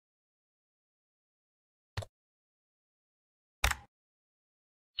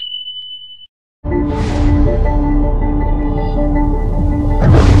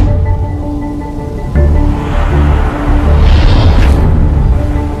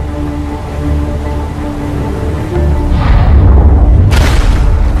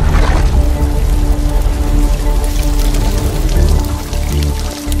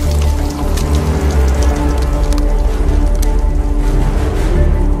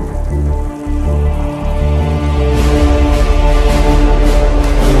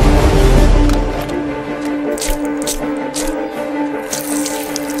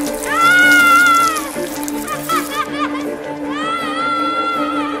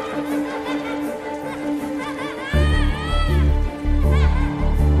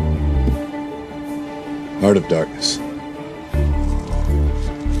heart of darkness.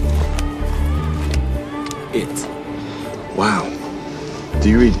 It. Wow. Do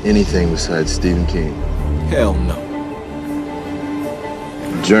you read anything besides Stephen King? Hell no.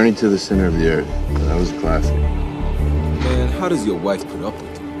 Journey to the Center of the Earth. That was a classic. Man, how does your wife put up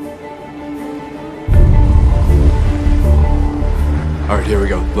with you? All right, here we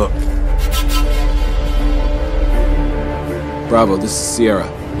go. Look. Bravo, this is Sierra.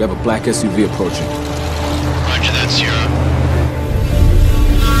 We have a black SUV approaching. Roger that, Sierra.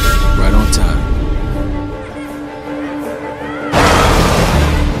 Right on time.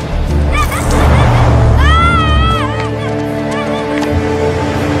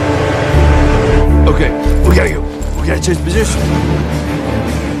 Okay, we gotta go. We gotta change position.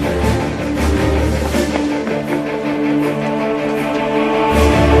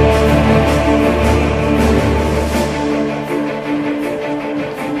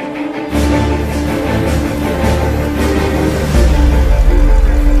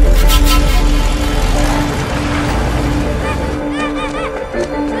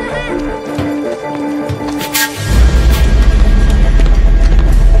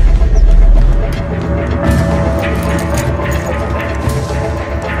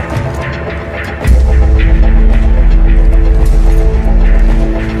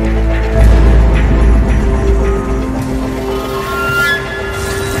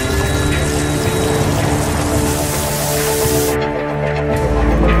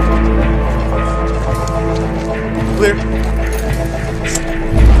 Clear.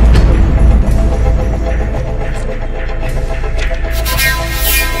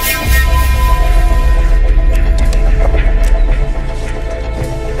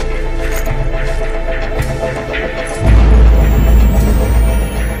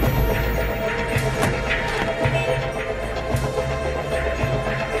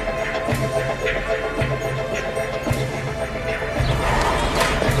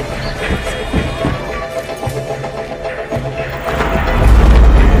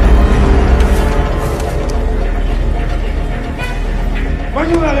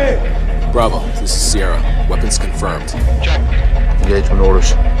 Bravo, this is Sierra. Weapons confirmed. Check. Engagement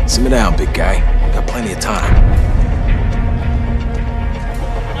orders. Simmer down, big guy. Got plenty of time.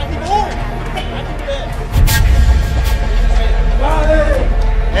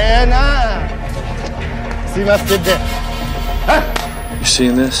 You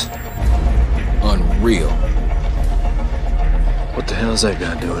seeing this? Unreal. What the hell is that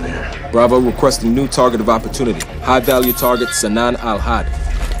guy doing here? Bravo requesting new target of opportunity. High-value target, Sanan Al-Had.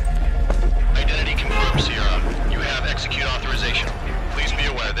 Identity confirmed, Sierra. You have execute authorization. Please be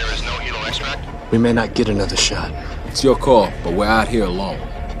aware there is no helo extract. We may not get another shot. It's your call, but we're out here alone.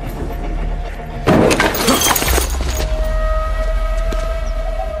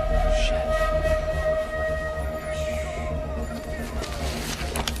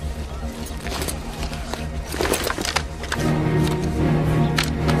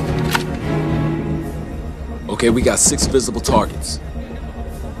 Okay, we got 6 visible targets.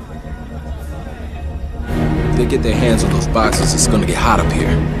 If they get their hands on those boxes, it's gonna get hot up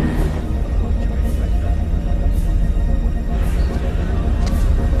here.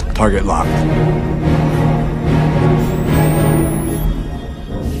 Target locked.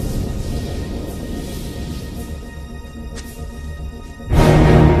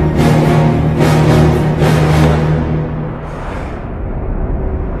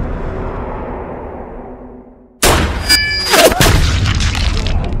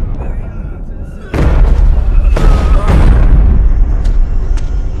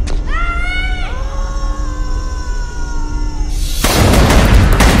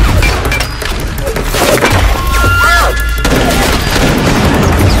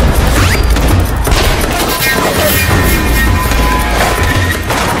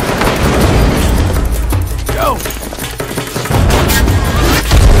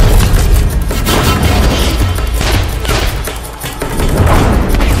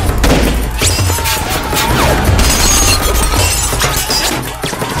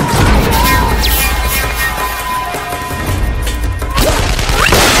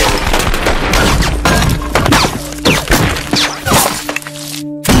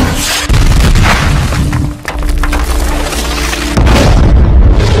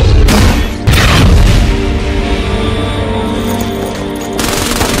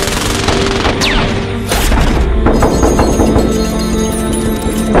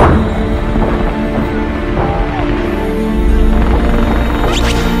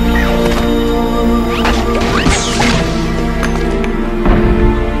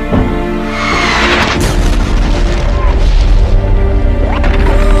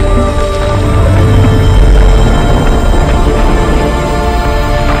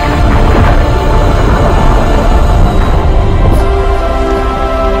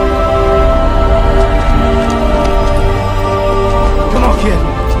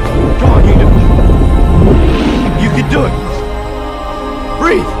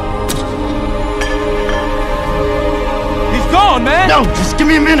 go. Just give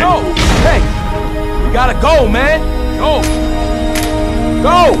me a minute. Go! Hey! You gotta go, man! Go!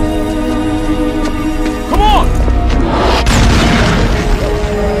 Go! Come on!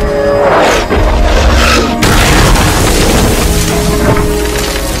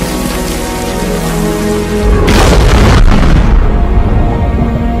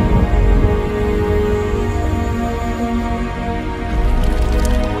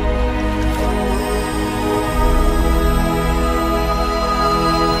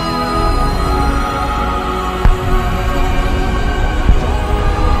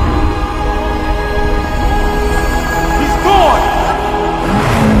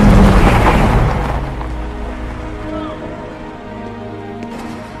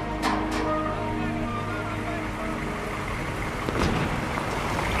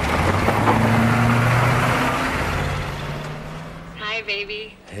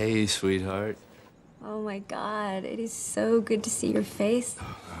 Baby. Hey, sweetheart. Oh my God, it is so good to see your face.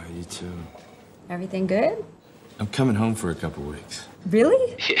 Oh, you too. Everything good? I'm coming home for a couple weeks.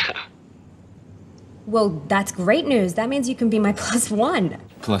 Really? Yeah. Well, that's great news. That means you can be my +1.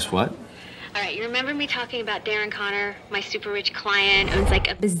 Plus what? All right, you remember me talking about Darren Connor, my super rich client, owns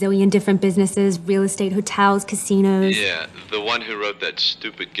like a bazillion different businesses, real estate, hotels, casinos. Yeah, the one who wrote that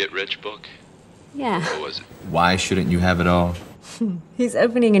stupid get-rich book? Yeah. What was it? Why shouldn't you have it all? He's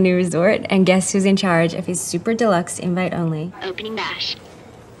opening a new resort, and guess who's in charge of his super deluxe invite only Opening bash.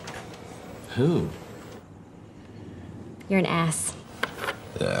 Who? You're an ass.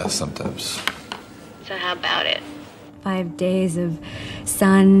 Yeah, sometimes. So how about it? 5 days of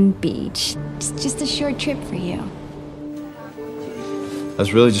sun, beach. Just a short trip for you. I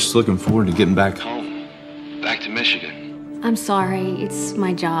was really just looking forward to getting back home. Back to Michigan. I'm sorry, it's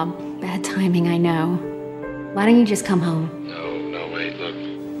my job. Bad timing, I know. Why don't you just come home? No, wait, look.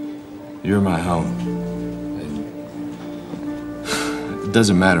 You're my home. And it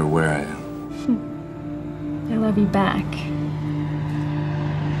doesn't matter where I am. I love you back.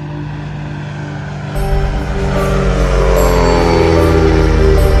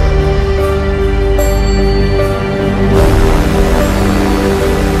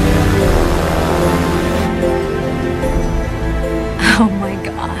 Oh my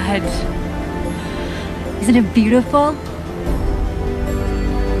God. Isn't it beautiful?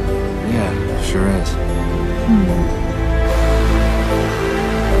 Yeah, sure is.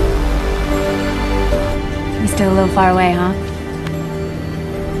 You're still a little far away, huh?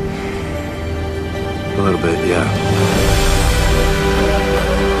 A little bit, yeah.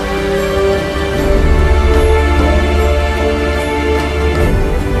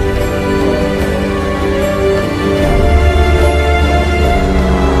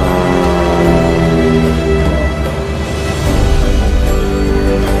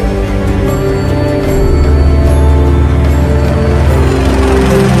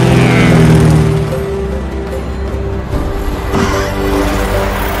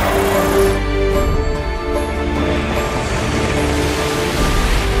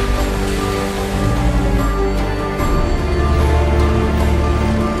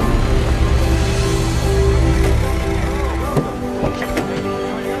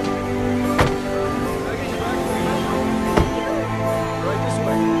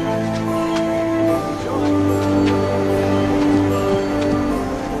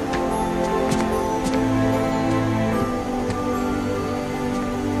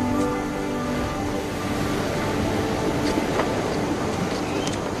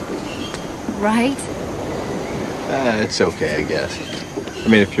 Right? It's okay, I guess. I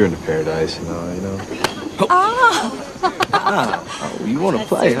mean, if you're in the paradise, you know. Oh, you want to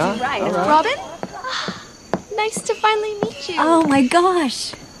play, huh? Right. All right. Robin? Nice to finally meet you. Oh my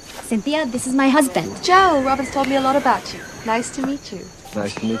gosh. Cynthia, this is my husband. Joe, Robin's told me a lot about you. Nice to meet you.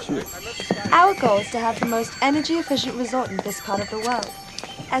 Nice to meet you. Our goal is to have the most energy-efficient resort in this part of the world.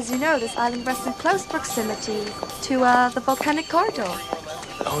 As you know, this island rests in close proximity to the volcanic corridor.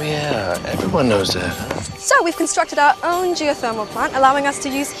 Oh, yeah. Everyone knows that, huh? So we've constructed our own geothermal plant, allowing us to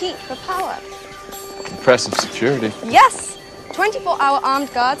use heat for power. Impressive security. Yes! 24-hour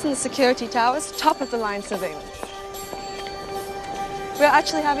armed guards in the security towers, top-of-the-line surveillance. We're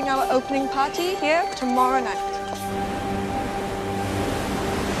actually having our opening party here tomorrow night.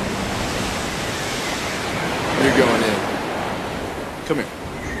 You're going in. Come here.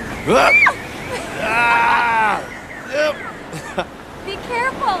 Yep. Be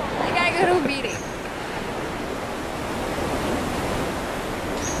careful. I gotta go to a meeting.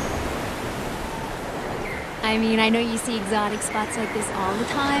 I mean, I know you see exotic spots like this all the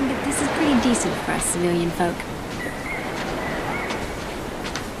time, but this is pretty decent for us civilian folk.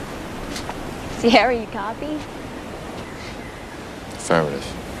 Sierra, you copy? Affirmative.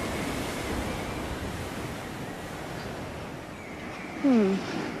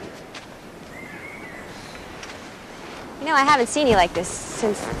 You know, I haven't seen you like this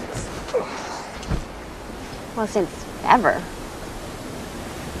since... Well, since ever.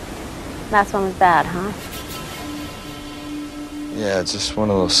 Last one was bad, huh? Yeah, just one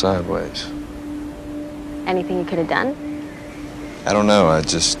of those sideways. Anything you could have done? I don't know. I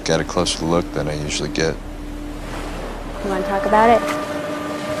just got a closer look than I usually get. You want to talk about it?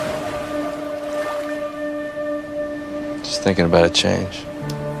 Just thinking about a change.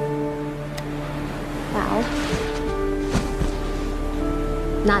 Well,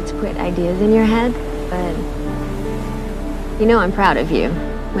 not to put ideas in your head, but you know I'm proud of you,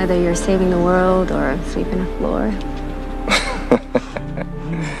 whether you're saving the world or sweeping a floor.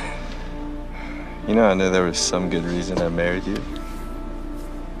 You know, I knew there was some good reason I married you.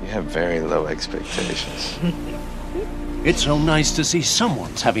 You have very low expectations. It's so nice to see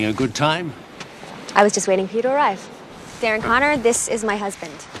someone's having a good time. I was just waiting for you to arrive. Darren Connor, this is my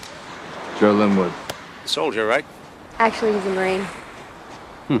husband. Joe Linwood. Soldier, right? Actually, he's a Marine.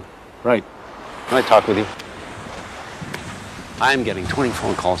 Right. Can I talk with you? I'm getting 20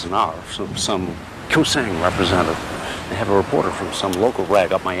 phone calls an hour from some Kusang representative. They have a reporter from some local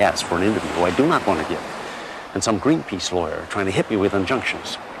rag up my ass for an interview who I do not want to give. And some Greenpeace lawyer trying to hit me with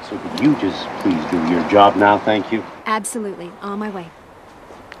injunctions. So could you just please do your job now, thank you? Absolutely. On my way.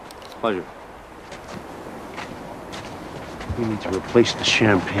 Pleasure. We need to replace the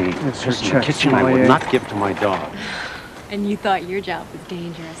champagne. It's Just in your the check, kitchen I would sommelier. not give to my dog. And you thought your job was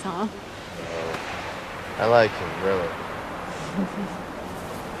dangerous, huh? I like him, really.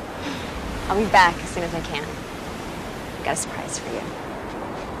 I'll be back as soon as I can. I've got a surprise for you.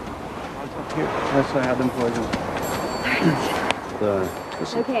 Here, that's why I had them poisoned.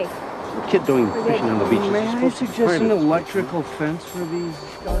 What's Okay. the kid doing fishing on the beach? May I suggest an electrical fence for these?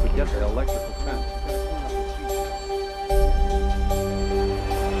 Get the electrical fence.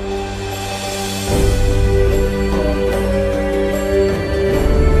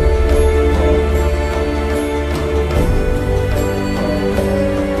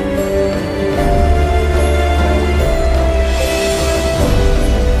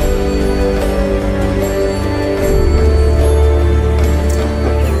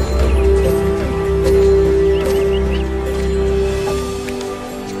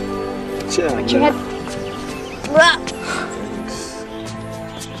 Put your head...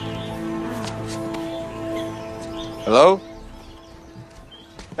 Hello?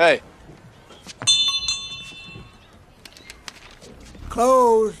 Hey.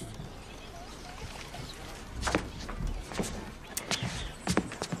 Closed.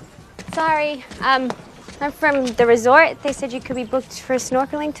 Sorry, I'm from the resort. They said you could be booked for a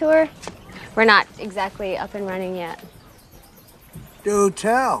snorkeling tour. We're not exactly up and running yet. Do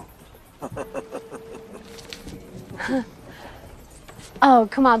tell. Oh,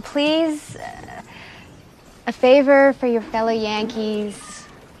 come on, please. A favor for your fellow Yankees.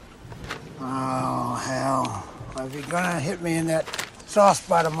 Oh, hell. Well, if you're gonna hit me in that soft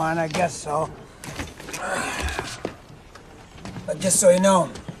spot of mine, I guess so. But just so you know,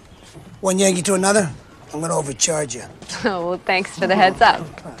 one Yankee to another, I'm gonna overcharge you. Oh, well, thanks for the heads up.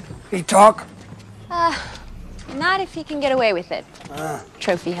 You talk? Not if you can get away with it.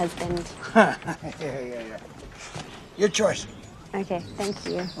 Trophy husband. Yeah. Your choice. Okay, thank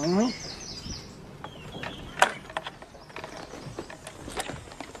you.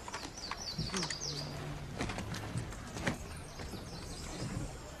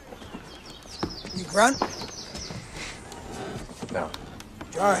 You grunt? No.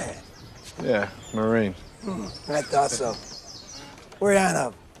 Jarhead. Yeah, Marine. I thought so. Where you out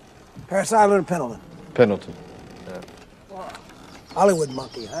of? Paris Island or Pendleton? Pendleton. Hollywood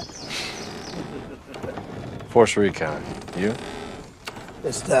monkey, huh? Force Recon. You?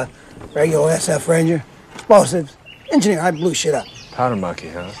 Just regular SF Ranger. Explosives. Engineer, I blew shit up. Powder monkey,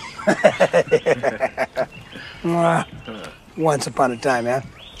 huh? Once upon a time, yeah?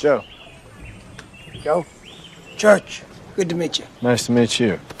 Joe. Joe? Church. Good to meet you. Nice to meet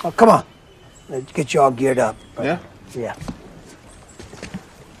you. Oh, come on. Let's get you all geared up. Yeah? Yeah.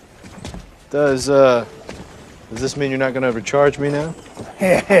 Does this mean you're not gonna overcharge me now?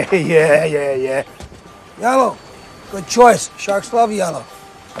 Yeah. Yellow. Good choice. Sharks love yellow.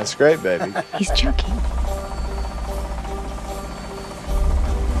 That's great, baby. He's joking.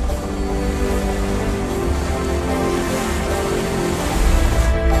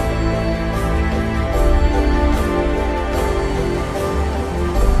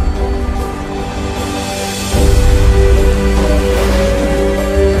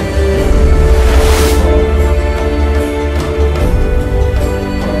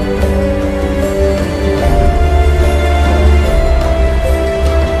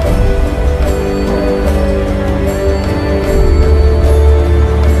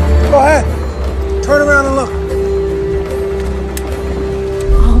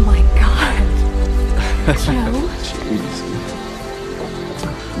 Jeez.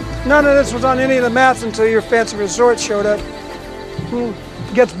 None of this was on any of the maps until your fancy resort showed up. It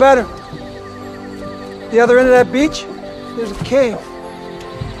gets better. The other end of that beach, there's a cave.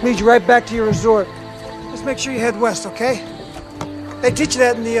 Leads you right back to your resort. Just make sure you head west, okay? They teach you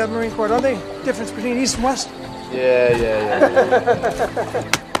that in the Marine Corps, don't they? Difference between east and west? Yeah.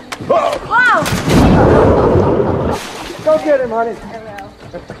 Whoa! Go get him, honey.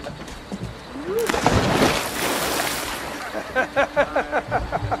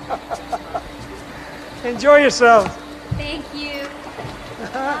 Enjoy yourself. Thank you.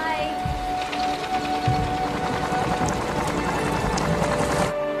 Bye.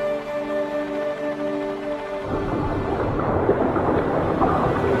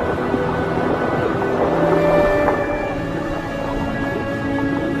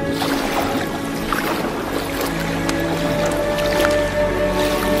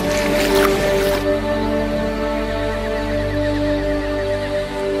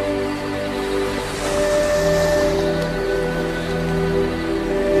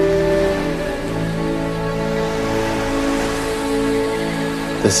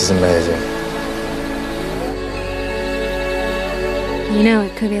 This is amazing. You know,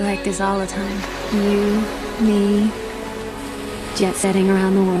 it could be like this all the time. You, me, jet setting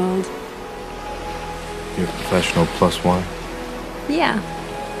around the world. You're a professional +1? Yeah.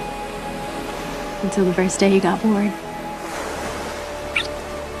 Until the first day you got bored.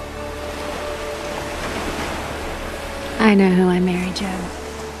 I know who I married, Joe.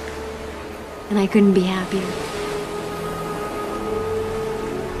 And I couldn't be happier.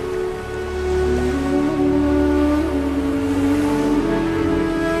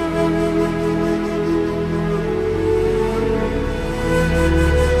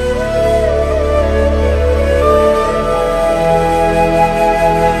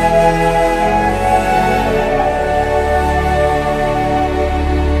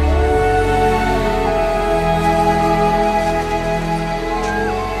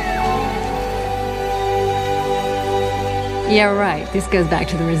 Yeah, right. This goes back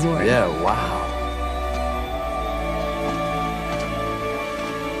to the resort. Yeah, wow.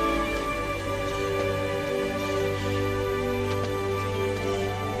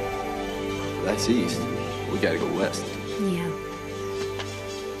 That's east. We gotta go west. Yeah.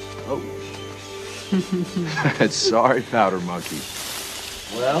 Oh. Sorry, Powder Monkey.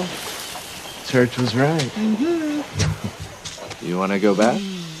 Well, Church was right. You wanna go back?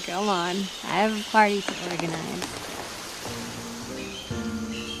 Come on. I have a party to organize.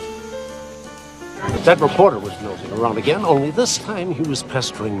 That reporter was nosing around again, only this time he was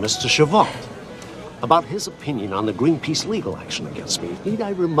pestering Mr. Chavant about his opinion on the Greenpeace legal action against me. Need I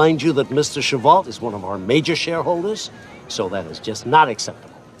remind you that Mr. Chavant is one of our major shareholders? So that is just not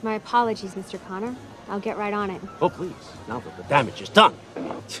acceptable. My apologies, Mr. Connor. I'll get right on it. Oh, please, now that the damage is done.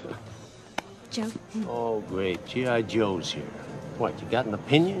 Joe? Oh, great. G.I. Joe's here. What, you got an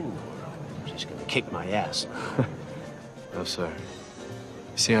opinion? Or she's gonna kick my ass? No, sir.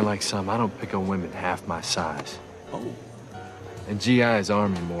 See, unlike some, I don't pick on women half my size. Oh. And GI is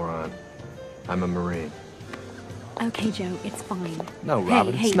Army, moron. I'm a Marine. Okay, Joe, it's fine. No,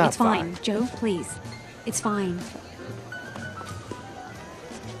 Robin, hey, it's not it's fine. Joe, please. It's fine.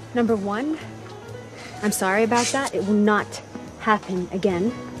 Number one, I'm sorry about that. It will not happen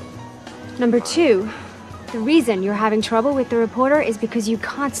again. Number two, the reason you're having trouble with the reporter is because you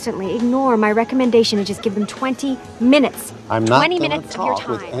constantly ignore my recommendation to just give them 20 minutes. I'm not 20 gonna minutes of your talk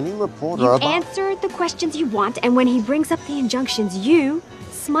time. with any reporter You about... answer the questions you want, and when he brings up the injunctions, you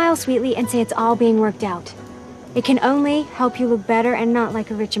smile sweetly and say it's all being worked out. It can only help you look better and not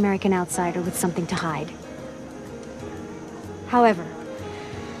like a rich American outsider with something to hide. However,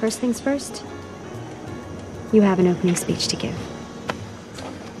 first things first, you have an opening speech to give.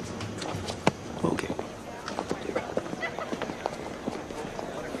 Okay.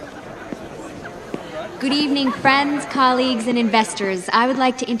 Good evening, friends, colleagues, and investors. I would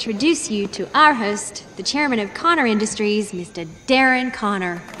like to introduce you to our host, the chairman of Connor Industries, Mr. Darren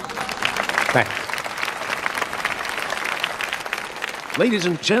Connor. Thanks. Ladies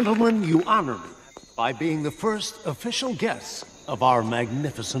and gentlemen, you honor me by being the first official guest of our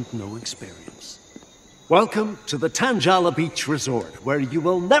magnificent new experience. Welcome to the Tanjala Beach Resort, where you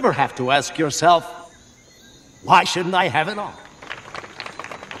will never have to ask yourself, why shouldn't I have it all?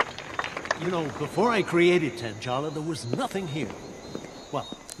 You know, before I created Tanjala, there was nothing here. Well,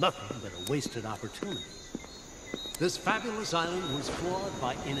 nothing but a wasted opportunity. This fabulous island was flawed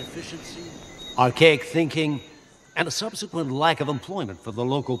by inefficiency, archaic thinking, and a subsequent lack of employment for the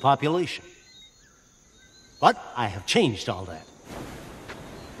local population. But I have changed all that.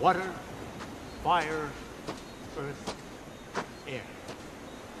 Water, fire, earth, air.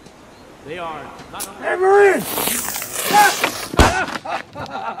 They are not only... Hey, Marine!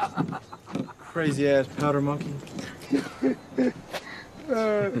 Crazy ass powder monkey.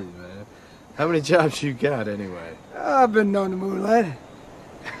 Man. How many jobs you got anyway? I've been known to moonlight.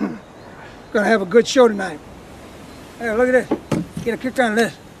 Gonna have a good show tonight. Hey, look at this. Get a kick on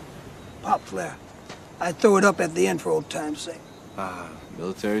this. Pop flare. I throw it up at the end for old time's sake. Ah,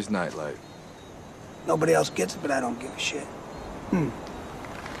 military's nightlight. Nobody else gets it, but I don't give a shit.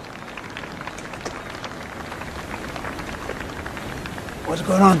 What's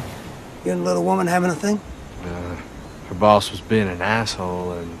going on? You and the little woman having a thing? Her boss was being an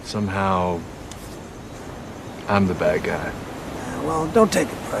asshole, and somehow I'm the bad guy. Well, don't take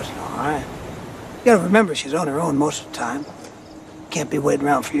it personal, all right? You gotta remember she's on her own most of the time. Can't be waiting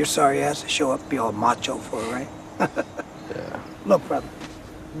around for your sorry ass to show up, be all macho for her, right? Yeah. Look, brother.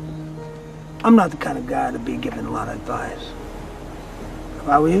 I'm not the kind of guy to be giving a lot of advice. If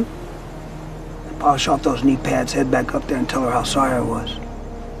I were you, I'd polish off those knee pads, head back up there and tell her how sorry I was.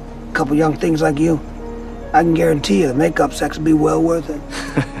 A couple young things like you, I can guarantee you the makeup sex will be well worth it.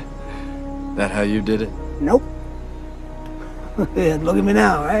 That how you did it? Nope. Yeah, look at me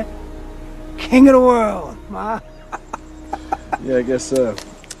now, right? King of the world, ma. Yeah, I guess so.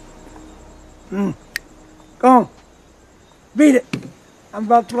 Go on. Beat it. I'm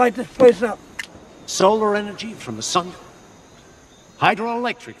about to light this place up. Solar energy from the sun,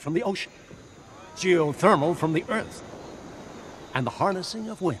 hydroelectric from the ocean, geothermal from the earth, and the harnessing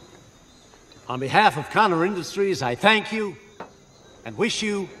of wind. On behalf of Connor Industries, I thank you and wish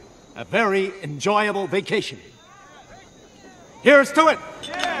you a very enjoyable vacation. Here's to it!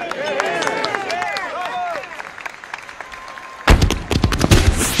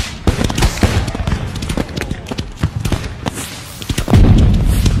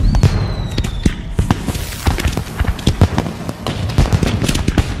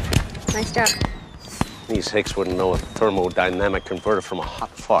 Nice job. These hicks wouldn't know a thermodynamic converter from a hot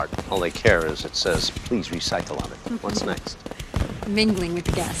fart. All they care is it says, please recycle on it. What's next? Mingling with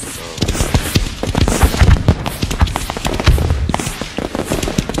the guests.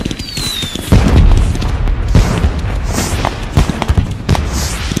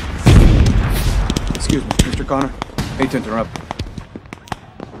 Excuse me, Mr. Connor. Hate to interrupt.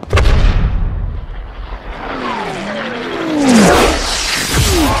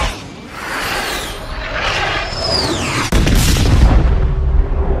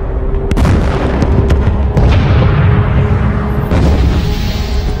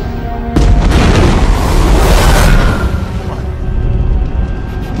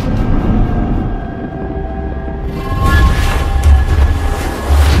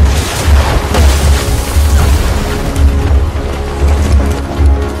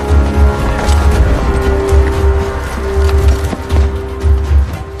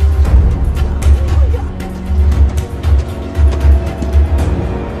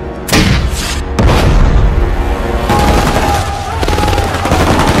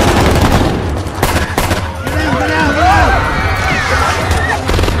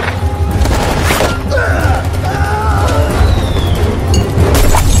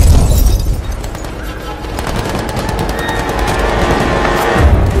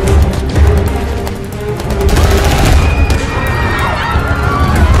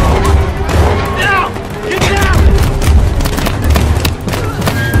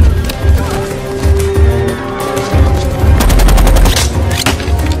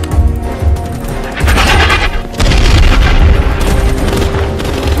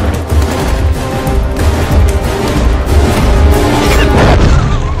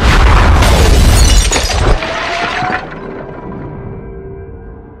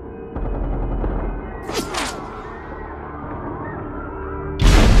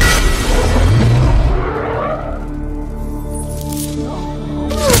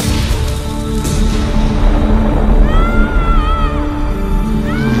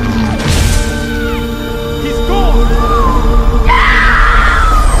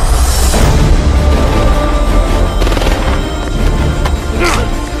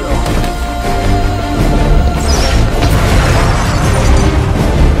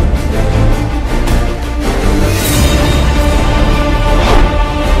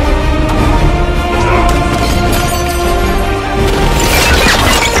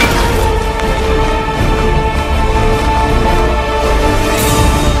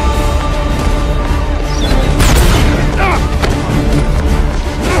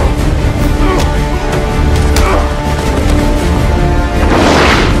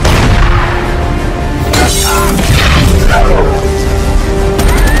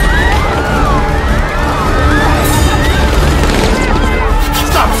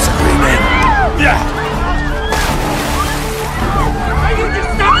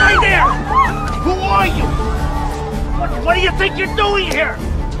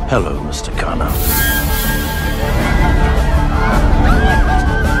 Hello, Mr. Connor.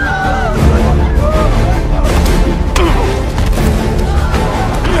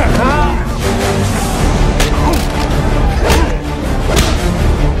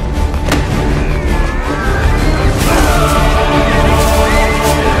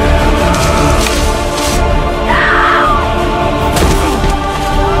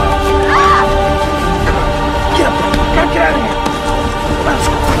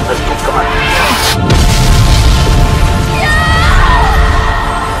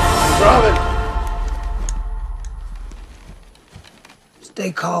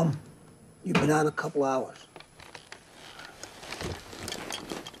 Stay calm. You've been on a couple hours.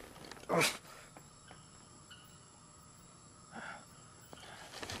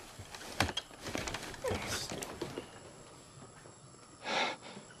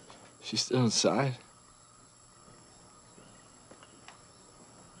 She's still inside?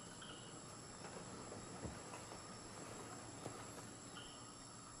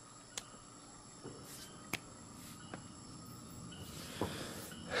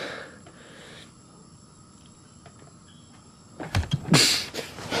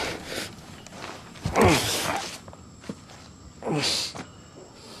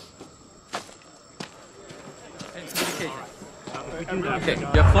 Okay, you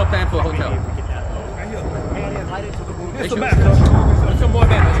have floor plan for a hotel. Mr. Matt, put some more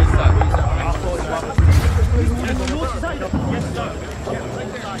men on this side.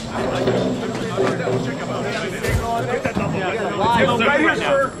 Right here,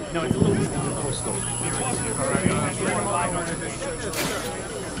 sir.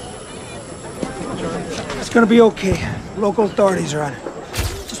 It's gonna be okay. Local authorities are on it.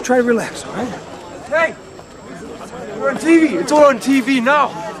 Just try to relax, all right? Hey! We're on TV. It's all on TV now.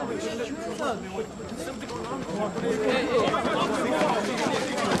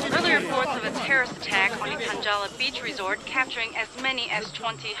 Early reports of a terrorist attack on the Tanjala Beach Resort capturing as many as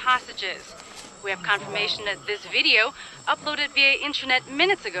 20 hostages. We have confirmation that this video, uploaded via internet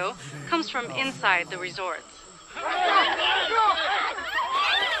minutes ago, comes from inside the resort.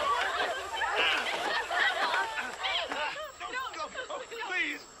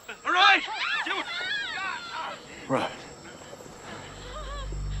 Please! All right! Right.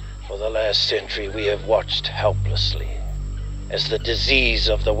 For the last century, we have watched helplessly as the disease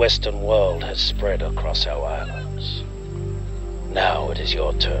of the Western world has spread across our islands. Now it is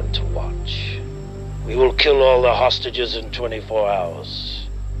your turn to watch. We will kill all the hostages in 24 hours.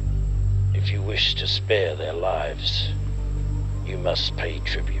 If you wish to spare their lives, you must pay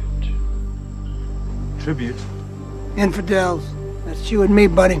tribute. Tribute? Infidels. That's you and me,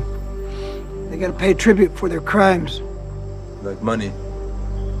 buddy. They gotta pay tribute for their crimes. Like money.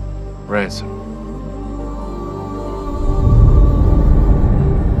 Ransom.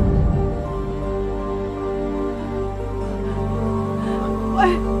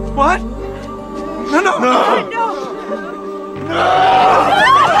 What? No, no! No! No!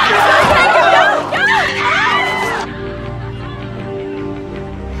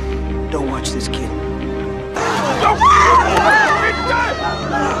 Don't watch this kid.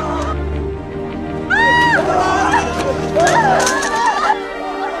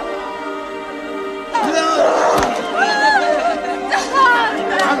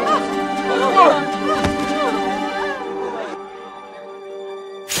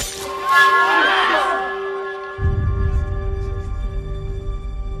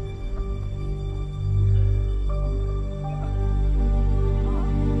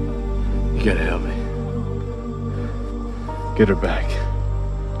 You gotta help me. Get her back.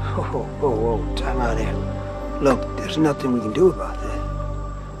 Whoa, time out here. Look, there's nothing we can do about that.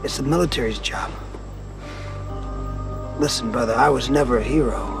 It's the military's job. Listen, brother, I was never a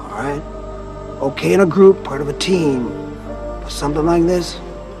hero, all right? Okay in a group, part of a team, but something like this?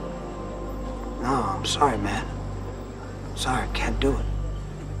 No, I'm sorry, man. Sorry, can't do it.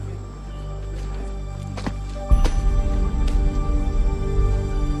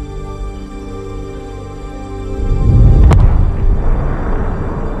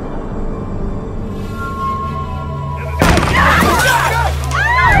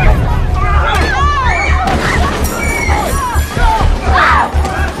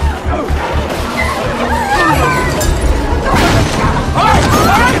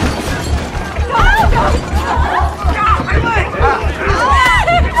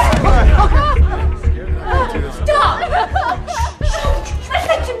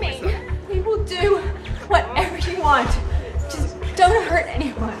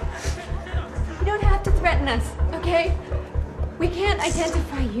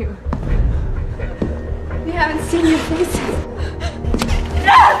 Identify you. We haven't seen your faces.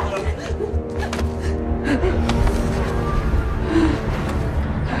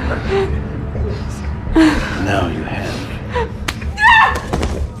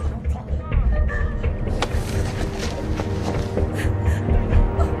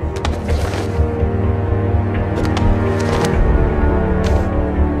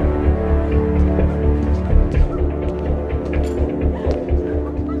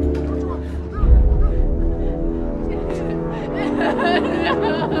 I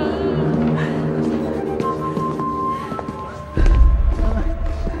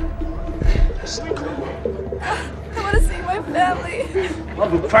want to see my family.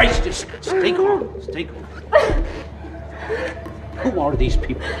 Love of Christ, just stay calm. Stay calm. Who are these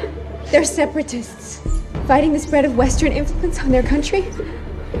people? They're separatists, fighting the spread of Western influence on their country.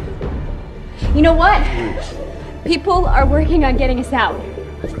 You know what? People are working on getting us out.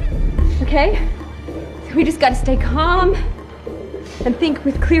 Okay? We just gotta stay calm and think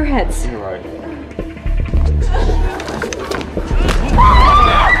with clear heads. You're right.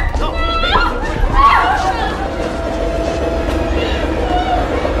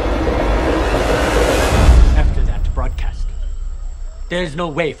 After that broadcast, there's no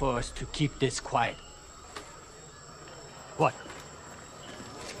way for us to keep this quiet. What?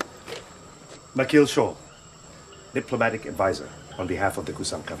 Makil Shaw, diplomatic advisor on behalf of the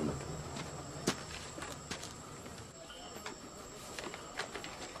Kusam government.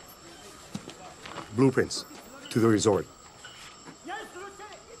 Blueprints to the resort.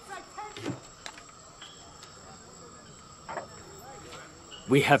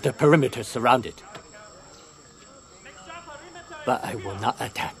 We have the perimeter surrounded. But I will not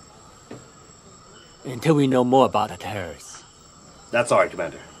attack until we know more about the terrorists. That's all right,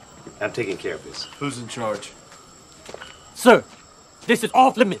 Commander. I'm taking care of this. Who's in charge? Sir, this is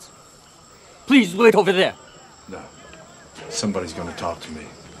off limits. Please wait over there. No. Somebody's gonna talk to me.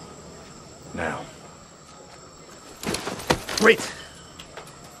 Now. Great.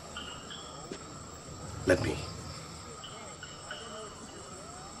 Let me.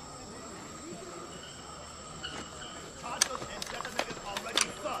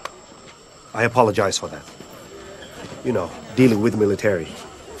 I apologize for that. You know, dealing with the military.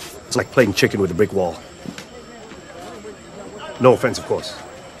 It's like playing chicken with a brick wall. No offense, of course.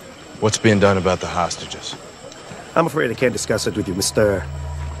 What's being done about the hostages? I'm afraid I can't discuss it with you, Mr.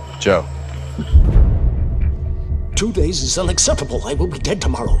 Joe. 2 days is unacceptable. I will be dead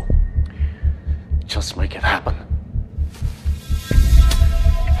tomorrow. Just make it happen.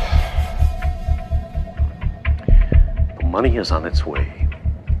 The money is on its way.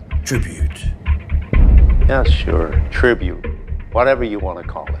 Tribute. Yeah, sure. Tribute. Whatever you want to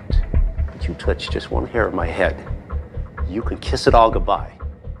call it. But you touch just one hair of my head, you can kiss it all goodbye.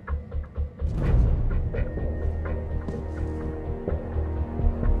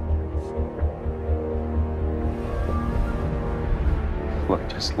 Look,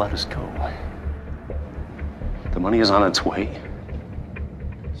 just let us go. The money is on its way.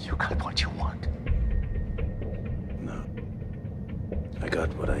 You got what you want. No. I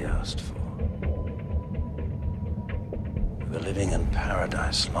got what I asked for. We were living in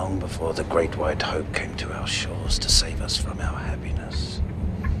paradise long before the Great White Hope came to our shores to save us from our happiness.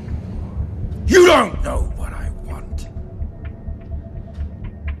 You don't know what I want.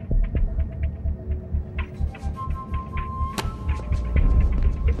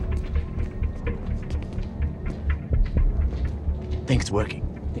 Think it's working?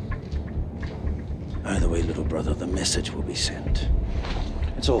 Either way, little brother, the message will be sent.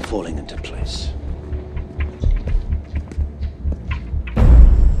 It's all falling into place.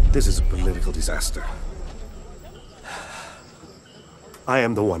 This is a political disaster. I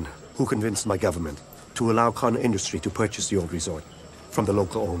am the one who convinced my government to allow Con Industry to purchase the old resort from the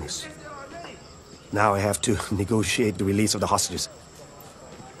local owners. Now I have to negotiate the release of the hostages.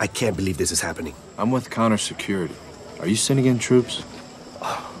 I can't believe this is happening. I'm with Connor Security. Are you sending in troops?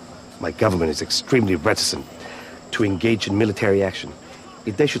 My government is extremely reticent to engage in military action.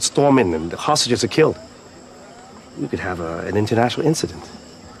 If they should storm in and the hostages are killed, we could have an international incident.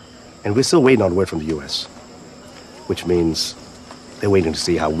 And we're still waiting on word from the U.S., which means they're waiting to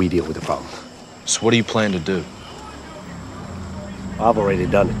see how we deal with the problem. So what do you plan to do? I've already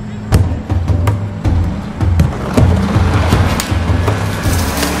done it.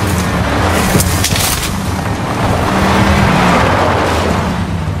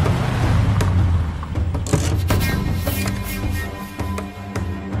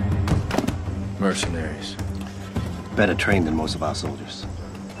 Mercenaries. Better trained than most of our soldiers.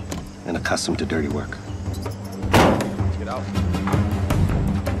 And accustomed to dirty work. Get out.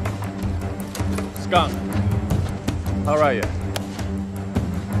 Skunk. How are you?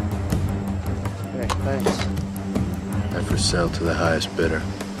 Hey, thanks. I for sale to the highest bidder.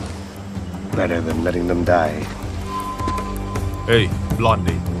 Better than letting them die. Hey,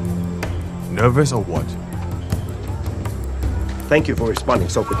 Blondie. Nervous or what? Thank you for responding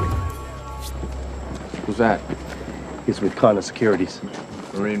so quickly. Who's that? He's with Connor Securities.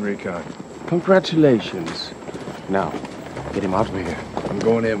 Marine Recon. Congratulations. Now, get him out of here. I'm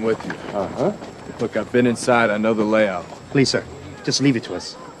going in with you. Uh-huh. Look, I've been inside. I know the layout. Please, sir. Just leave it to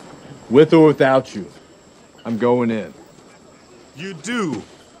us. With or without you, I'm going in. You do.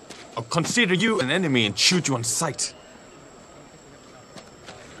 I'll consider you an enemy and shoot you on sight.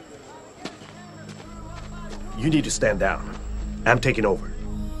 You need to stand down. I'm taking over.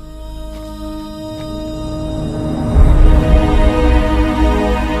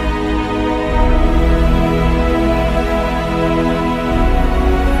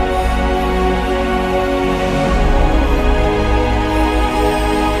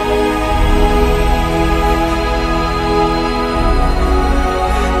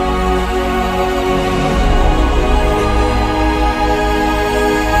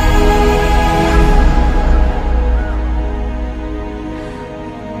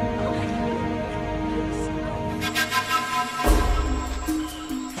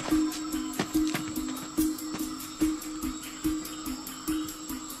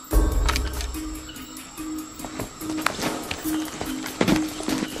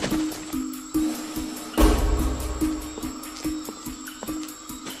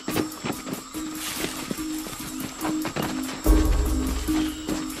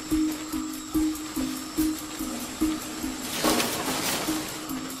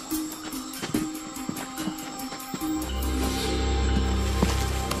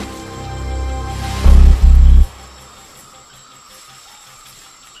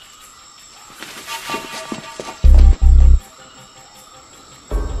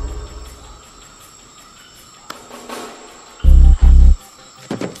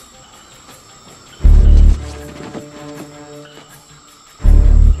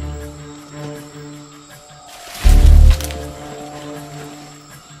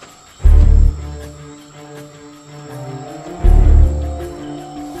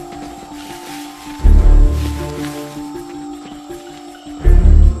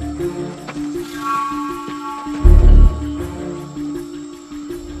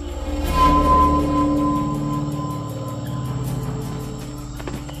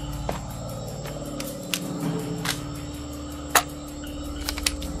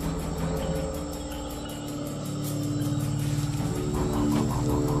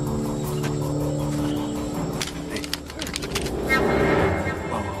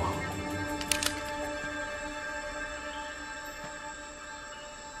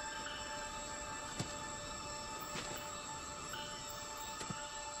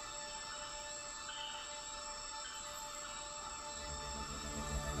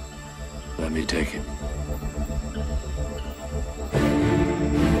 Let me take it.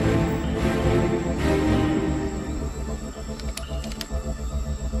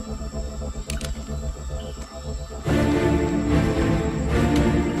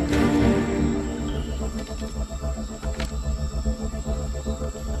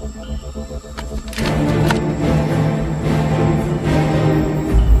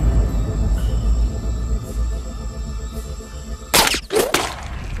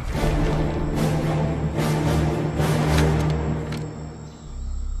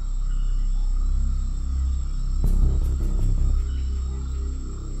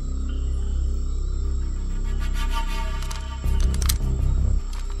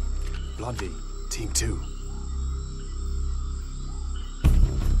 Blondie, Team 2.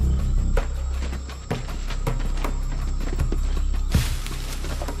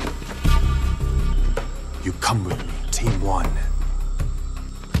 You come with me, Team 1.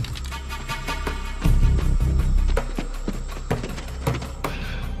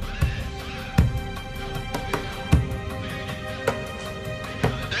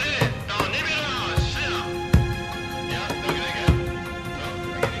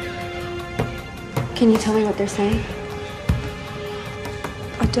 Can you tell me what they're saying?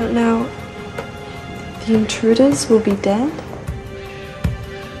 I don't know. The intruders will be dead?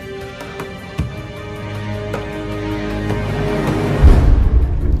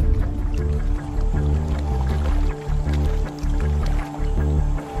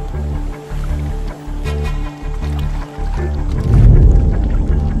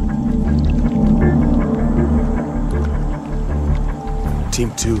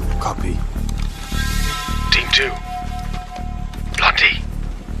 Team 2, copy. Team 2. Blondie.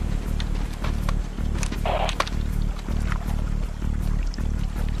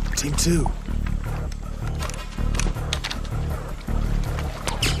 Team 2.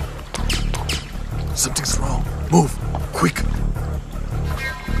 Something's wrong. Move, quick.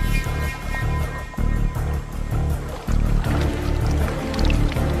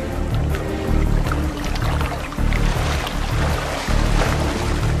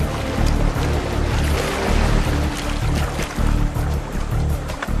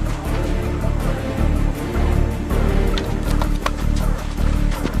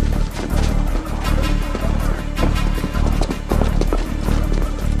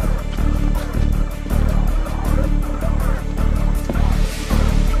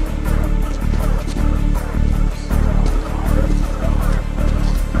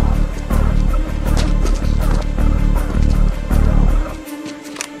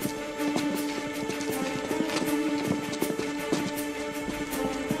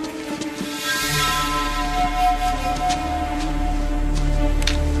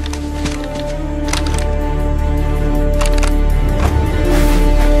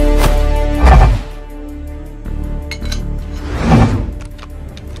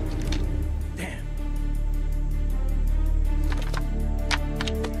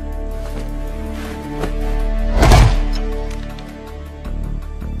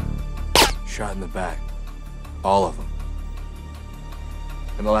 the back. All of them.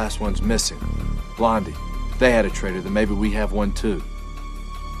 And the last one's missing. Blondie. If they had a traitor, then maybe we have one too.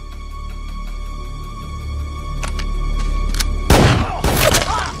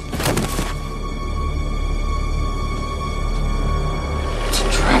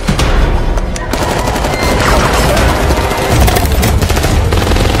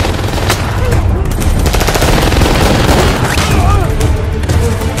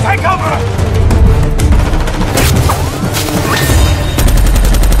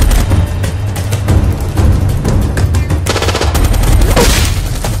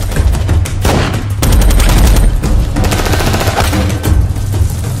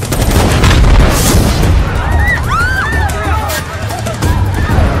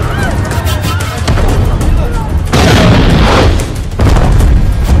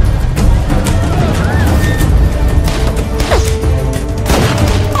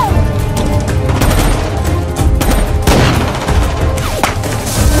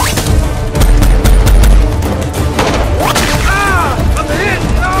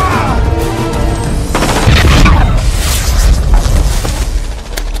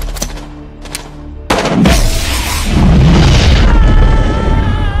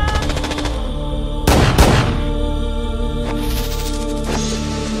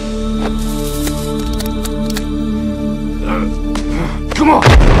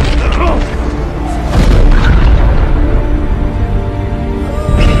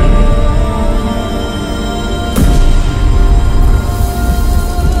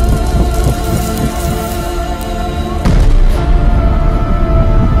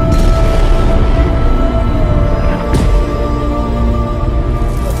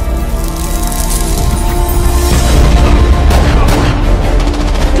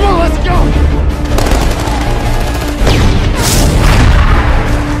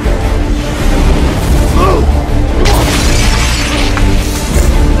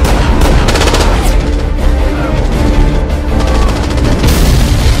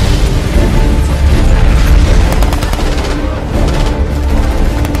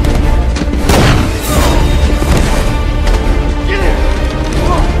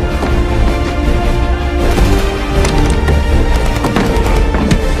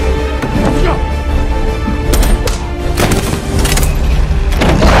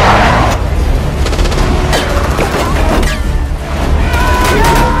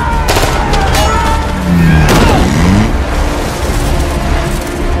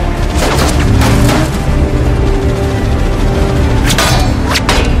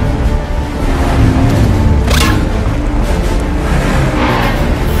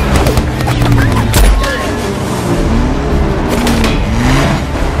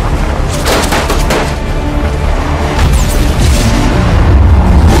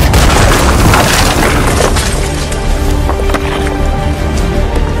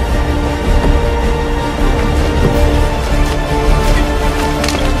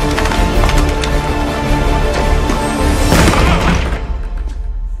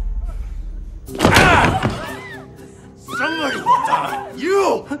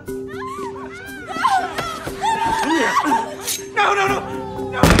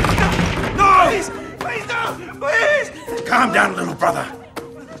 Calm down, little brother.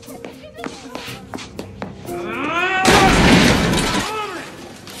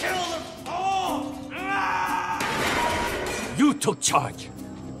 You took charge.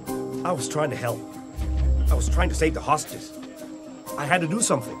 I was trying to help. I was trying to save the hostages. I had to do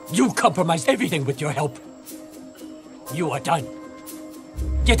something. You compromised everything with your help. You are done.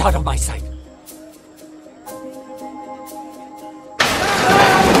 Get out of my sight.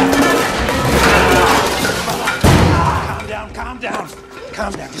 Calm down.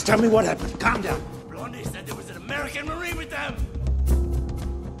 Calm down. Just tell me what happened. Calm down. Blondie said there was an American Marine with them.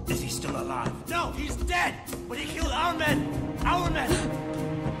 Is he still alive? No, he's dead. But he killed our men. Our men.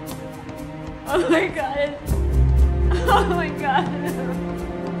 Oh my god. Oh my god.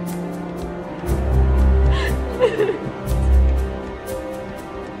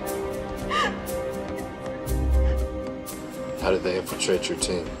 How did they infiltrate your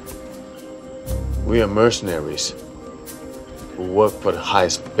team? We are mercenaries who work for the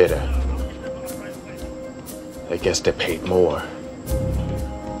highest bidder. I guess they paid more.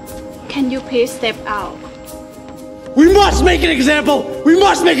 Can you please step out? We must make an example! We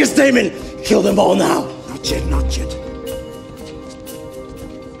must make a statement! Kill them all now! Not yet, not yet.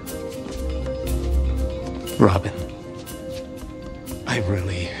 Robin, I'm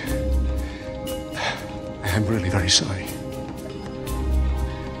really very sorry.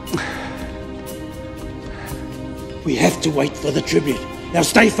 We have to wait for the tribute. Now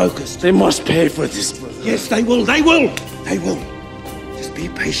stay focused. They must pay for this. Yes, they will. They will. They will. Just be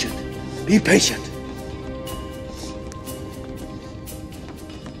patient. Be patient.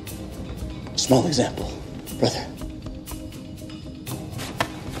 Small example, brother.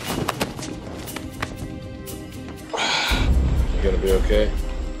 You gonna be okay?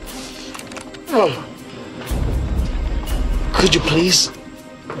 Oh. Could you please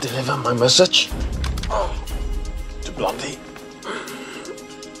deliver my message to Blondie?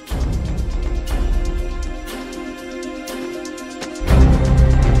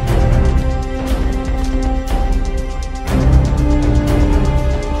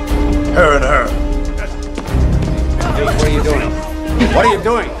 Her and her. Hey, what are you doing? What are you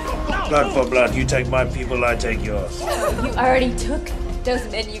doing? Blood for blood. You take my people, I take yours. You already took those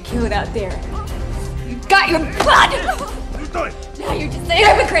men you killed out there. You got your blood! Now you're just a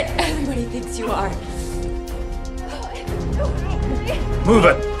hypocrite. Everybody thinks you are. Move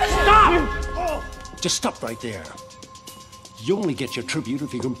it. Stop! Just stop right there. You only get your tribute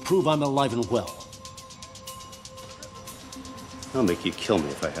if you can prove I'm alive and well. I'll make you kill me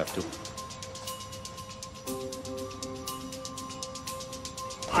if I have to.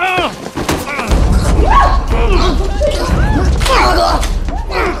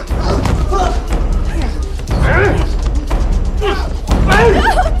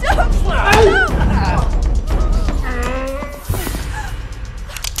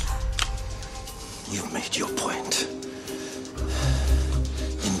 You've made your point.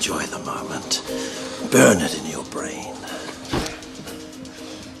 Enjoy the moment. Burn it in your brain.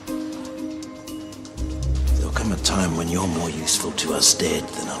 There'll come a time when you're more useful to us dead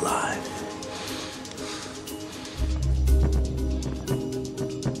than alive.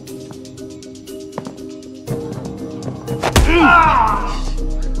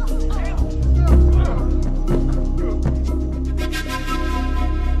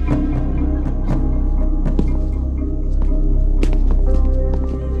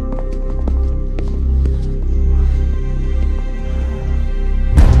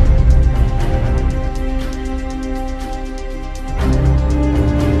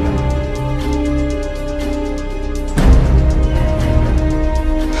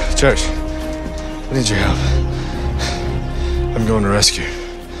 Church, I need your help. I'm going to rescue.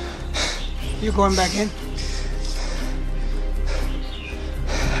 You going back in?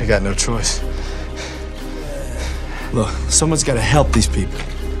 I got no choice. Look, someone's got to help these people.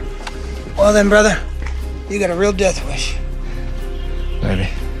 Well then, brother, you got a real death wish. Maybe.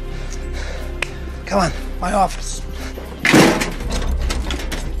 Come on, my office.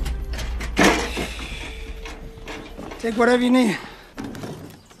 Take whatever you need.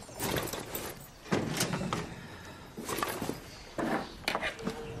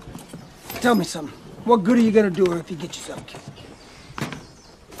 Tell me something. What good are you gonna do her if you get yourself killed?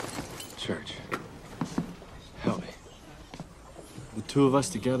 Church, help me. The two of us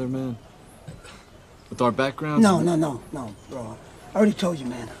together, man. With our backgrounds. No, bro. I already told you,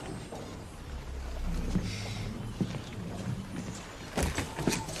 man.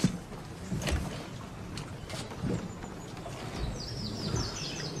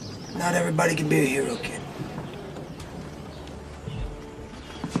 Not everybody can be a hero, kid.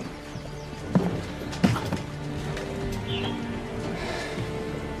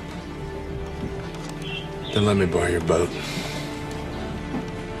 Then let me borrow your boat.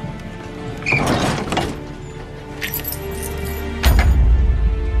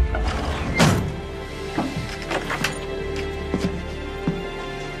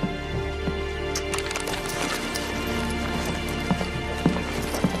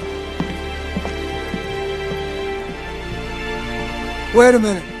 Wait a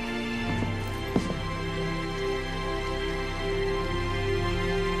minute.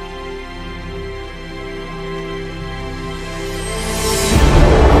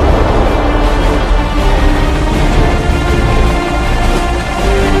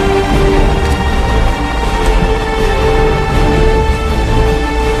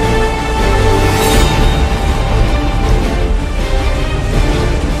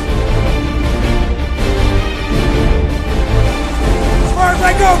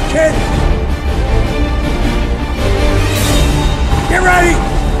 Go, kid! Get ready!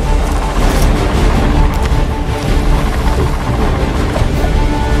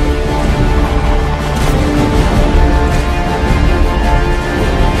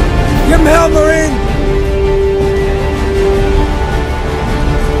 Give him hell, Marine!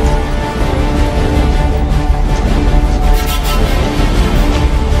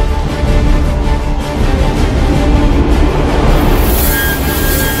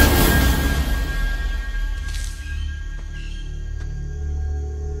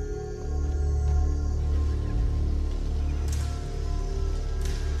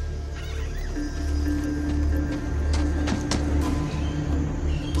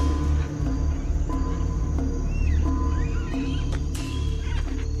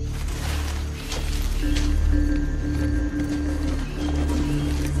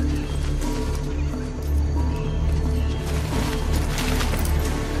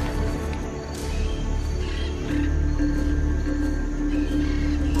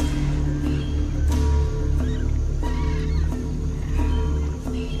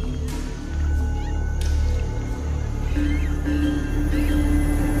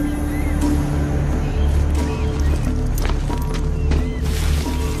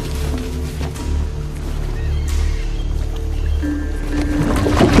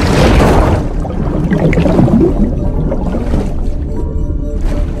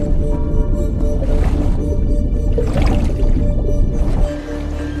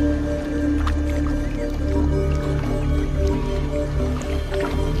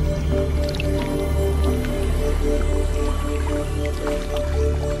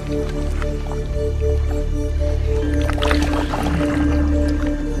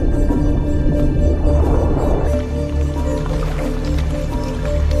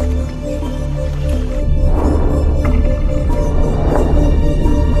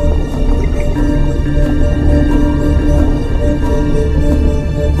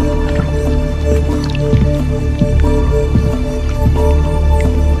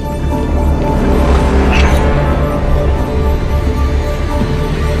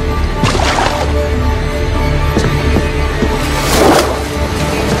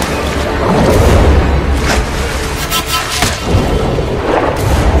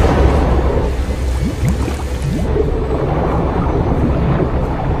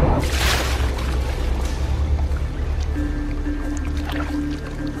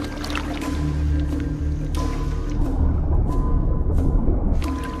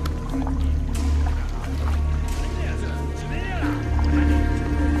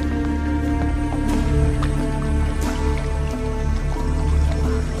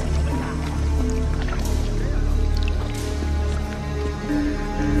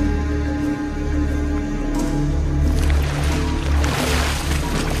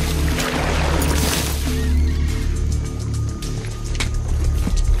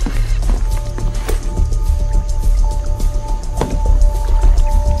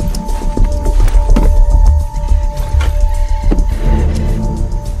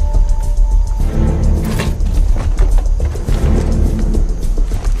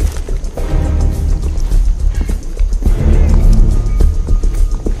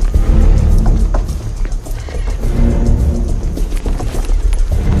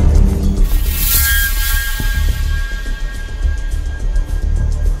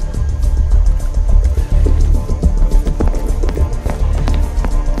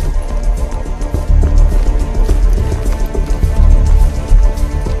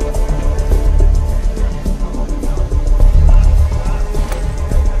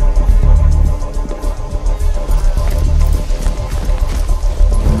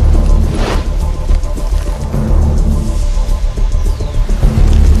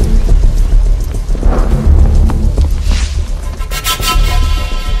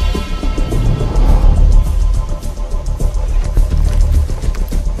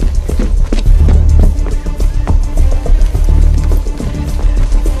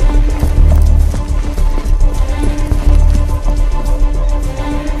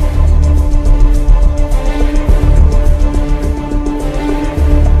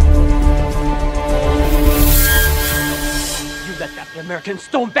 Americans,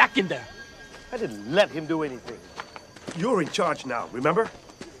 throw him back in there. I didn't let him do anything. You're in charge now, remember?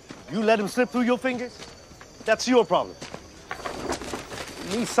 You let him slip through your fingers? That's your problem.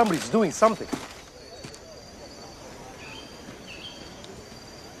 At least somebody's doing something.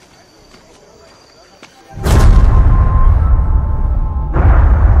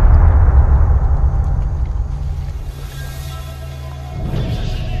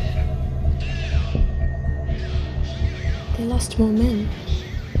 They lost more men.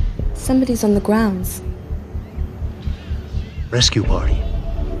 Somebody's on the grounds. Rescue party.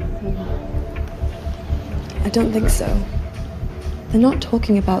 I don't think so. They're not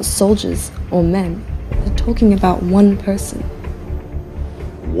talking about soldiers or men. They're talking about one person.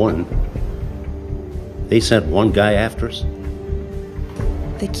 One? They sent one guy after us?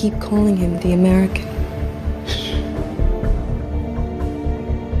 They keep calling him the American.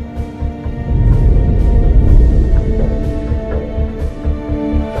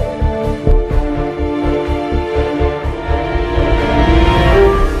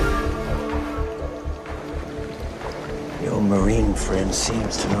 Marine friend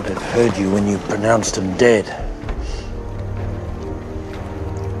seems to not have heard you when you pronounced him dead.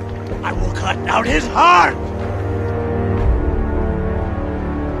 I will cut out his heart!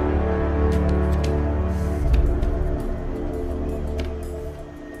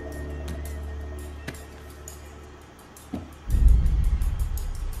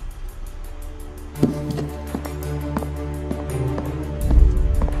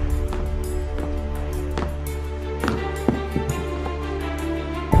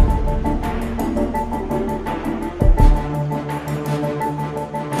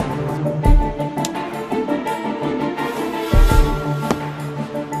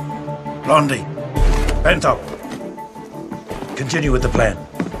 Blondie, Bento, continue with the plan.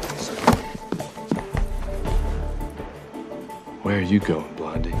 Where are you going,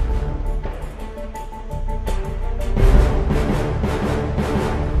 Blondie?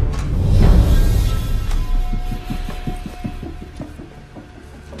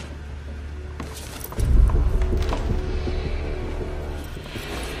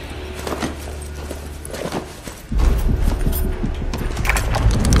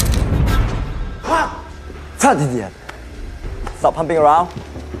 Stop pumping around.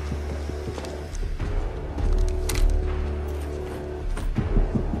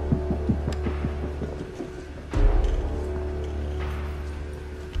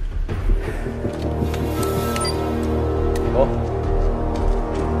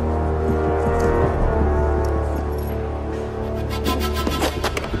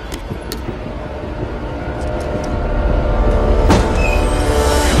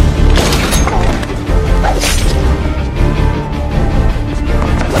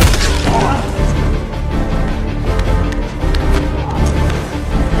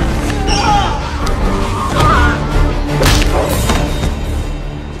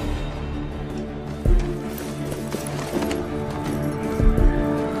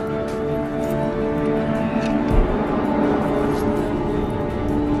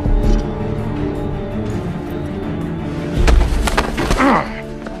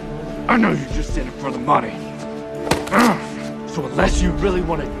 I know you're just in it for the money. So unless you really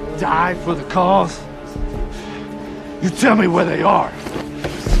want to die for the cause, you tell me where they are.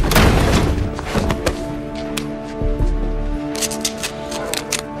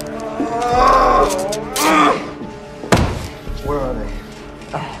 Where are they?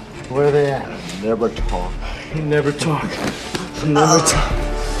 Where are they at? Never talk. You never talk. Never talk.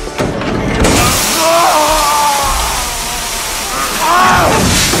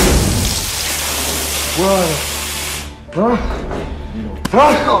 Where are they? Huh?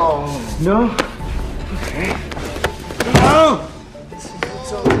 Huh? No? Okay. No!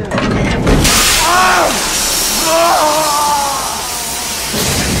 It's over there.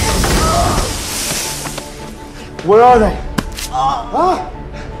 Where are they? Huh?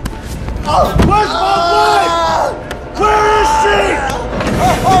 Where's my wife? Where is she?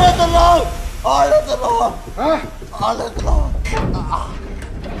 All at the law! All at the law! Huh? All at the law!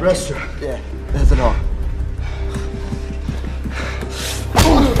 Restaurant. Yeah, that's it all.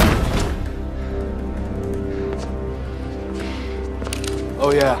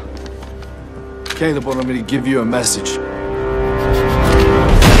 Oh, yeah. Caleb wanted me to give you a message. He's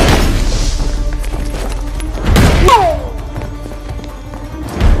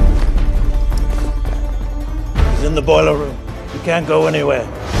in the boiler room. You can't go anywhere.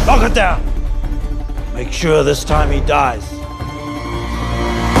 Lock it down. Make sure this time he dies.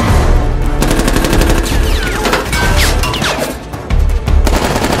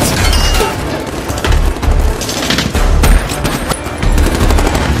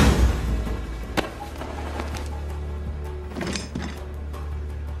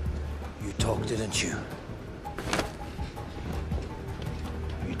 disappoint you.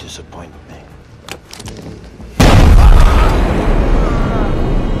 You disappoint me.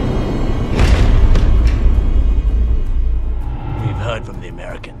 We've heard from the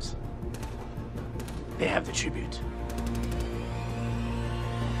Americans. They have the tribute.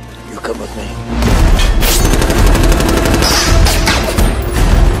 You come with me.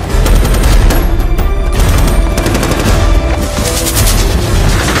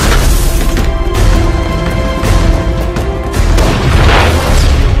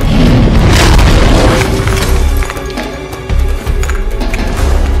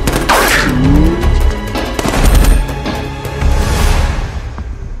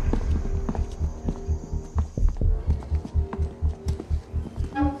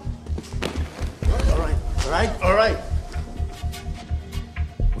 All right.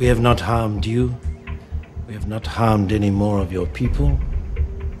 We have not harmed you. We have not harmed any more of your people.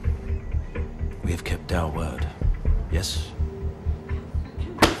 We have kept our word. Yes?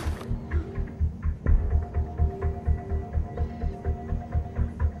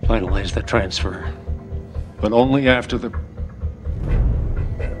 Finalize the transfer. But only after the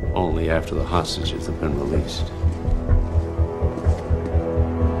hostages have been released.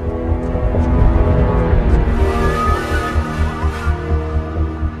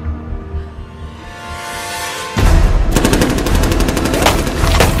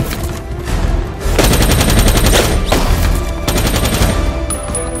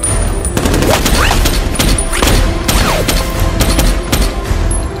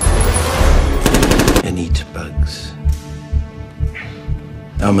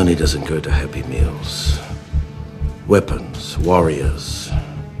 Our money doesn't go to Happy Meals. Weapons, warriors.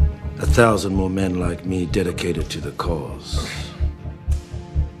 1,000 more men like me dedicated to the cause.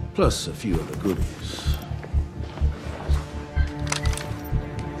 Plus a few other goodies.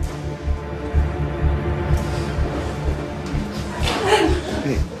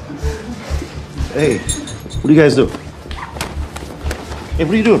 Hey, what do you guys do? Hey,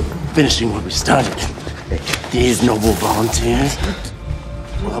 what are you doing? Finishing what we started. These noble volunteers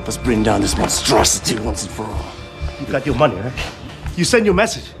will help us bring down this monstrosity once and for all. You got your money, right? You send your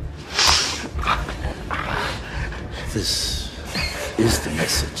message. This is the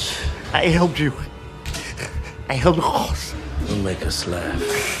message. I helped you. I helped us. Don't make us laugh.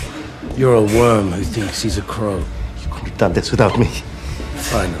 You're a worm who thinks he's a crow. You couldn't have done this without me.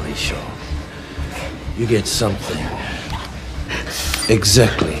 Finally, Sean. You get something.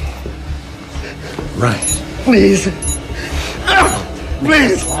 Exactly. Right. Please.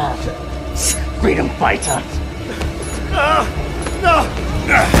 Please. Freedom fighter. No.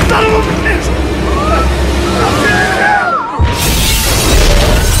 Son of a bitch.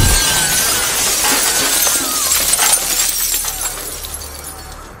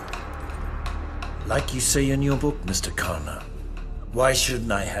 Like you say in your book, Mr. Connor, why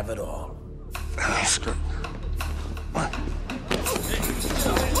shouldn't I have it all? Oscar.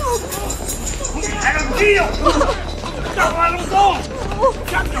 Had a deal! Don't let him go!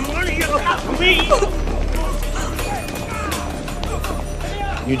 Got the money you got for me!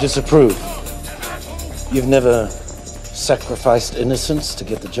 You disapprove. You've never sacrificed innocence to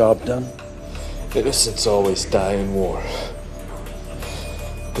get the job done? Innocents always die in war.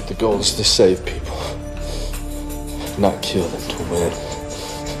 But the goal is to save people, not kill them to win.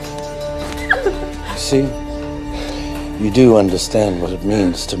 See? You do understand what it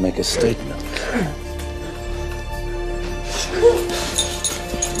means to make a statement.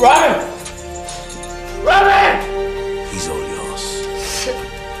 Robin! Robin! He's all yours.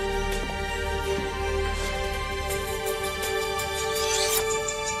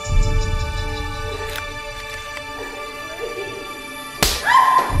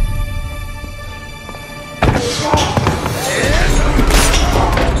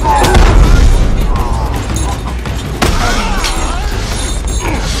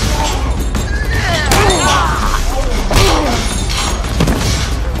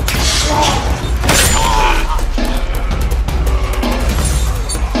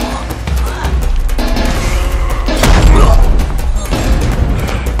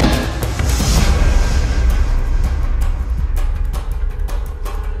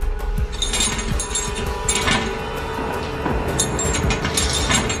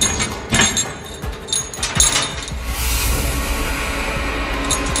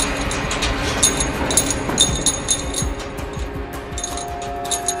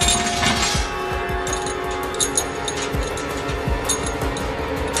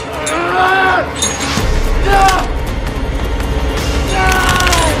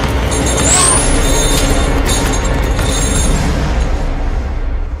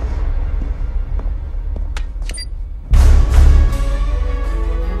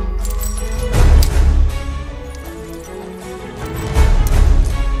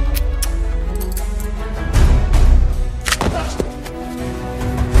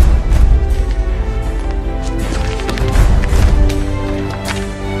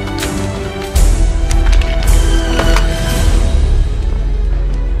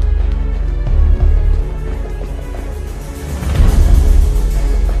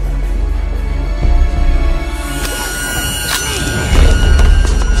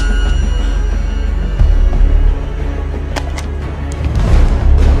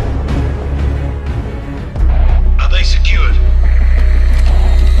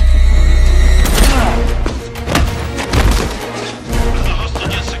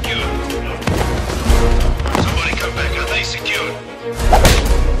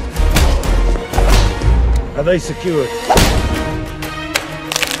 Are they secured? Somebody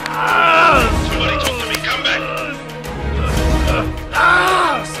talk to me. Come back.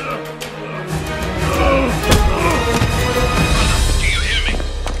 Do you hear me?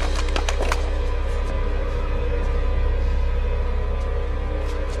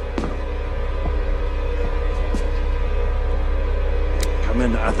 Come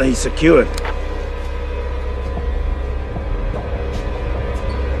in. Are they secured?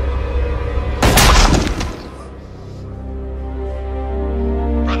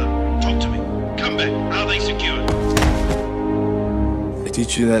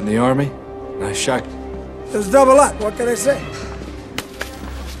 Teach you that in the army? Nice shot. There's double up. What can I say?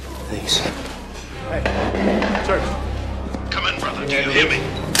 Thanks. Hey, Church. Come in, brother. Do you hear me?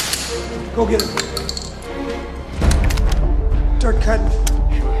 Go get him. Start cutting.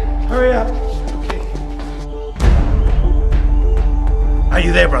 Hurry up. Are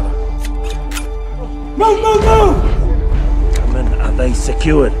you there, brother? Move, move, move! Come in. Are they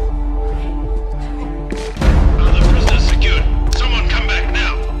secured?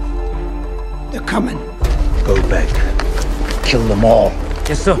 They're coming. Go back. Kill them all.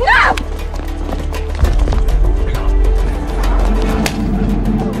 Yes, sir. No!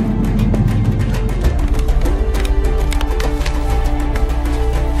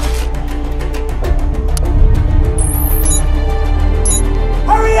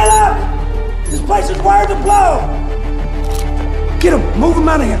 Hurry it up! This place is wired to blow! Get him! Move him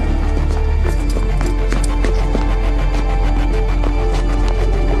out of here!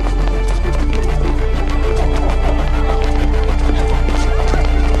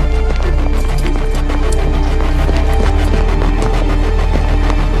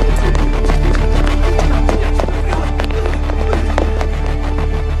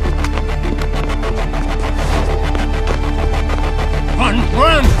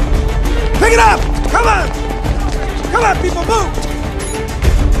 Run! Pick it up! Come on! Come on, people, move!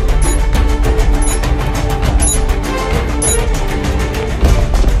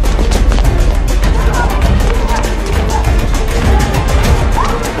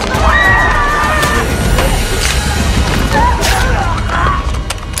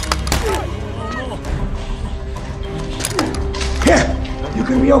 Here, you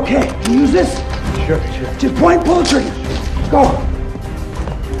can be okay. You use this? Sure. Just point, pull the trigger. Go.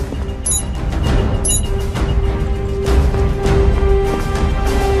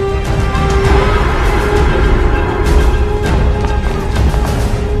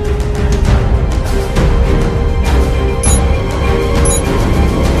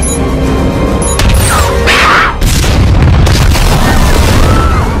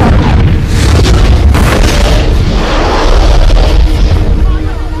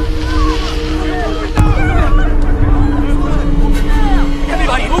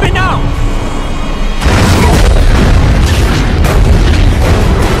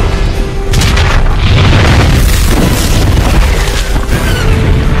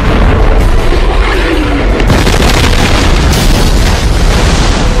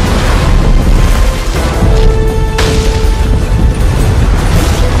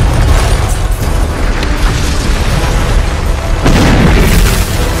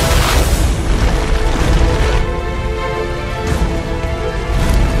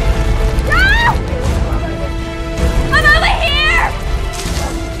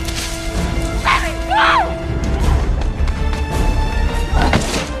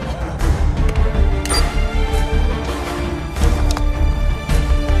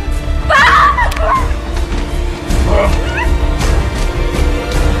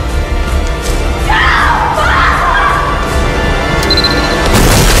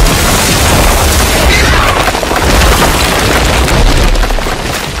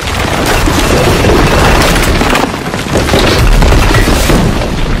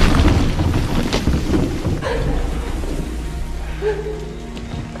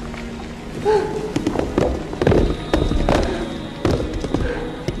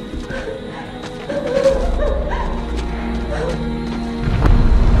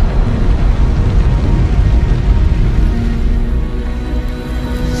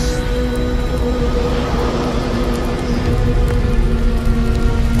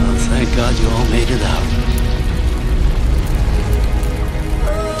 God you all made it out.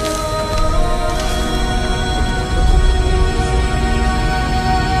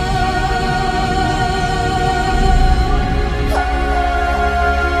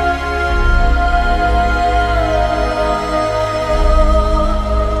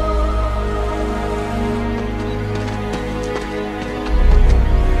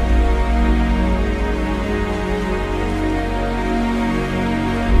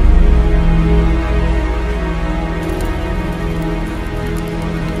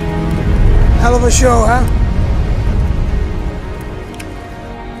 of a show, huh?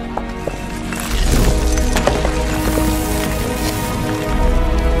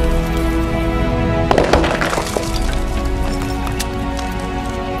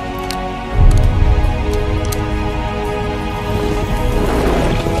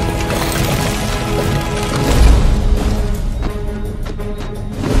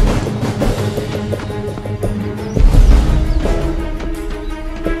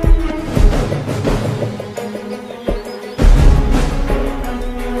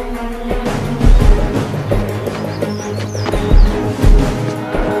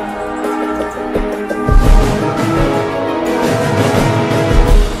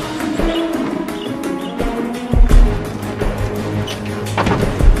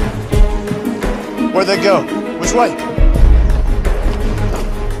 Where'd they go? Which way?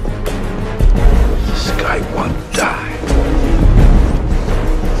 This guy won't die.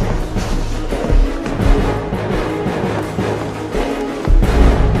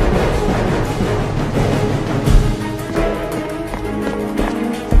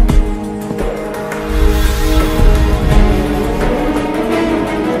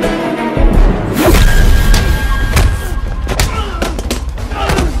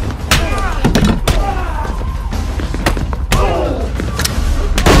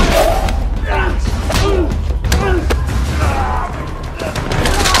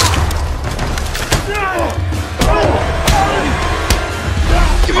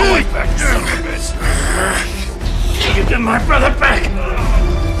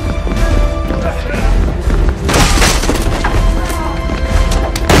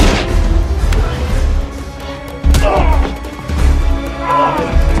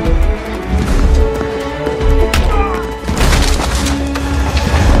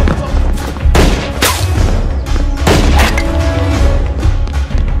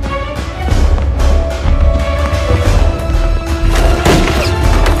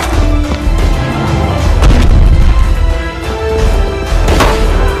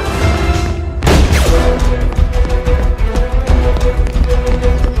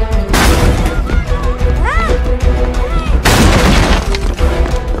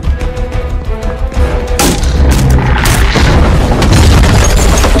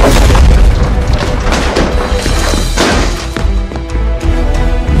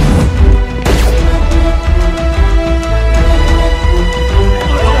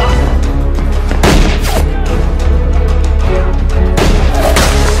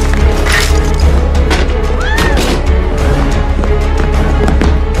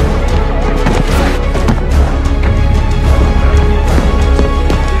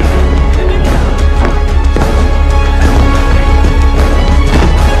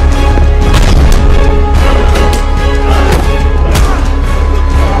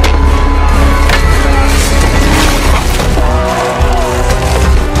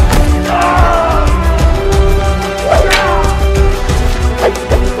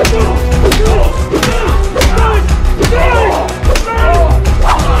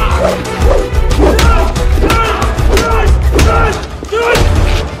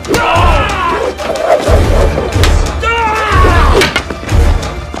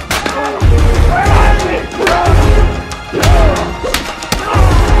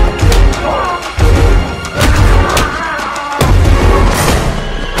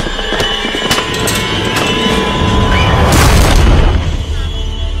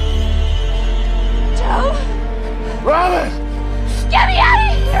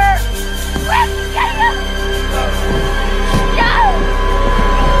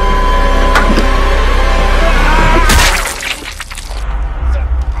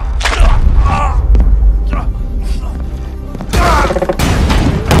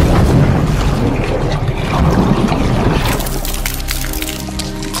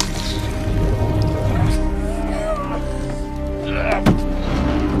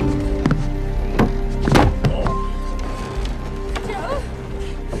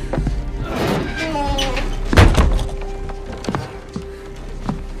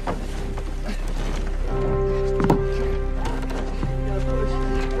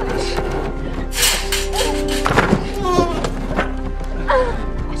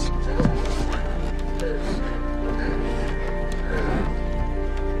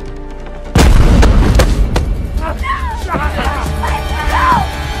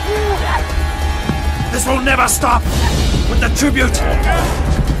 This will never stop! With the tribute,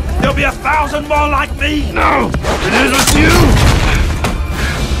 there'll be 1,000 more like me! No! It isn't you!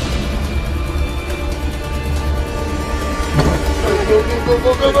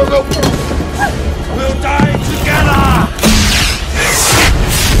 Go! We'll die together!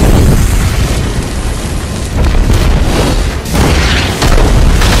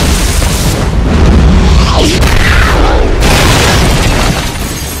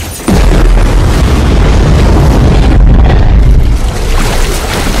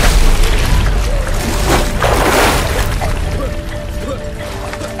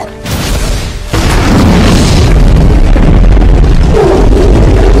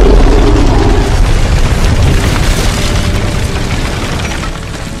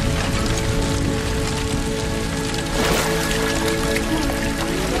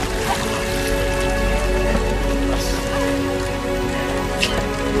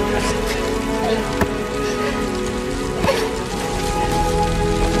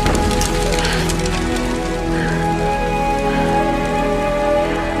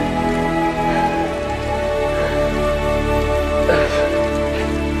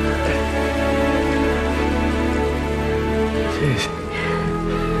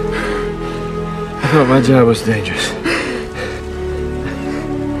 I thought my job was dangerous.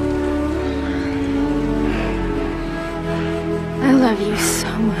 I love you so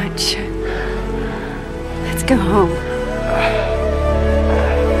much. Let's go home.